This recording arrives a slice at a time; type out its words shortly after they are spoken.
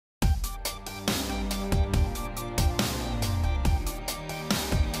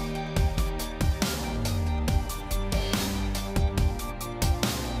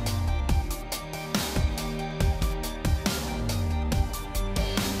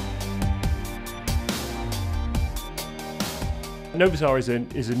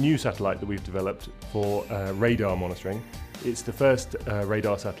NovaSAR is a new satellite that we've developed for radar monitoring. It's the first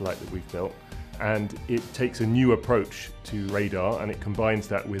radar satellite that we've built, and it takes a new approach to radar, and it combines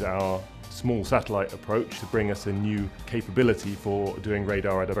that with our small satellite approach to bring us a new capability for doing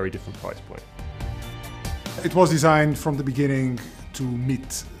radar at a very different price point. It was designed from the beginning to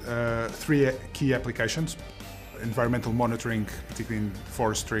meet three key applications: environmental monitoring, particularly in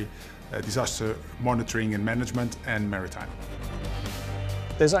forestry, disaster monitoring and management, and maritime.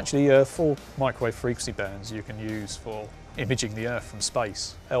 There's actually 4 microwave frequency bands you can use for imaging the Earth from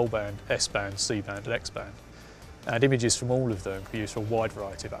space: L-band, S-band, C-band and X-band. And images from all of them can be used for a wide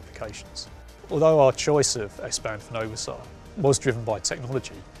variety of applications. Although our choice of S-band for NovaSAR was driven by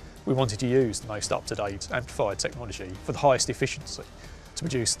technology, we wanted to use the most up-to-date amplifier technology for the highest efficiency to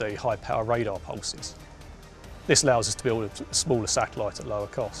produce the high-power radar pulses. This allows us to build a smaller satellite at lower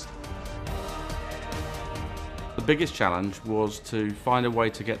cost. The biggest challenge was to find a way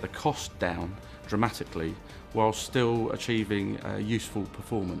to get the cost down dramatically while still achieving useful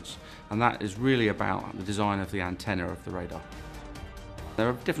performance, and that is really about the design of the antenna of the radar. There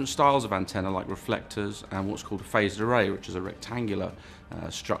are different styles of antenna, like reflectors and what's called a phased array, which is a rectangular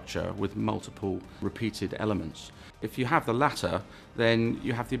structure with multiple repeated elements. If you have the latter, then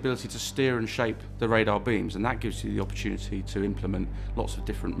you have the ability to steer and shape the radar beams, and that gives you the opportunity to implement lots of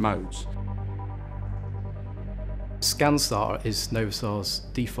different modes. ScanSAR is NovaSAR's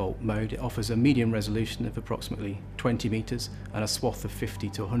default mode. It offers a medium resolution of approximately 20 metres and a swath of 50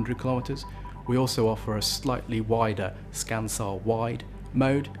 to 100 kilometres. We also offer a slightly wider ScanSAR wide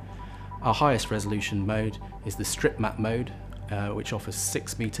mode. Our highest resolution mode is the strip map mode, which offers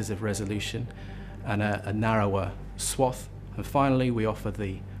 6 metres of resolution and a narrower swath. And finally, we offer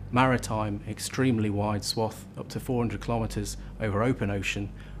the maritime extremely wide swath up to 400 kilometres over open ocean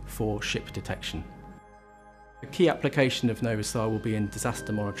for ship detection. A key application of NovaSAR will be in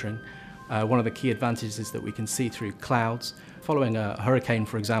disaster monitoring. One of the key advantages is that we can see through clouds. Following a hurricane,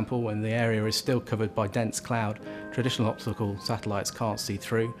 for example, when the area is still covered by dense cloud, traditional optical satellites can't see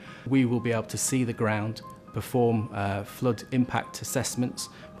through. We will be able to see the ground, perform flood impact assessments,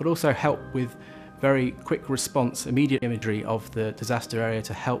 but also help with very quick response, immediate imagery of the disaster area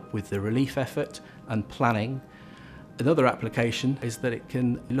to help with the relief effort and planning. Another application is that it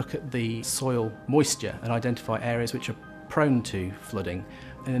can look at the soil moisture and identify areas which are prone to flooding.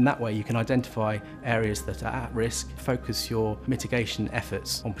 And in that way you can identify areas that are at risk, focus your mitigation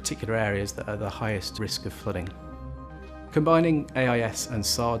efforts on particular areas that are the highest risk of flooding. Combining AIS and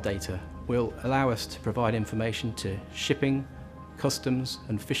SAR data will allow us to provide information to shipping, customs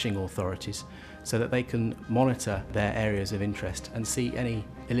and fishing authorities so that they can monitor their areas of interest and see any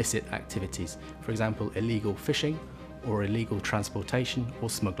illicit activities, for example illegal fishing or illegal transportation or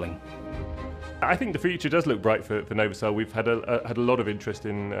smuggling. I think the future does look bright for NovaSAR. We've had a lot of interest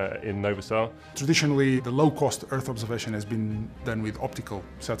in NovaSAR. Traditionally, the low-cost Earth observation has been done with optical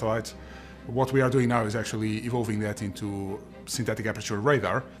satellites. What we are doing now is actually evolving that into synthetic aperture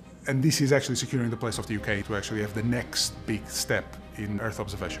radar, and this is actually securing the place of the UK to actually have the next big step in Earth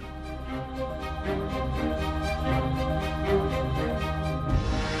observation.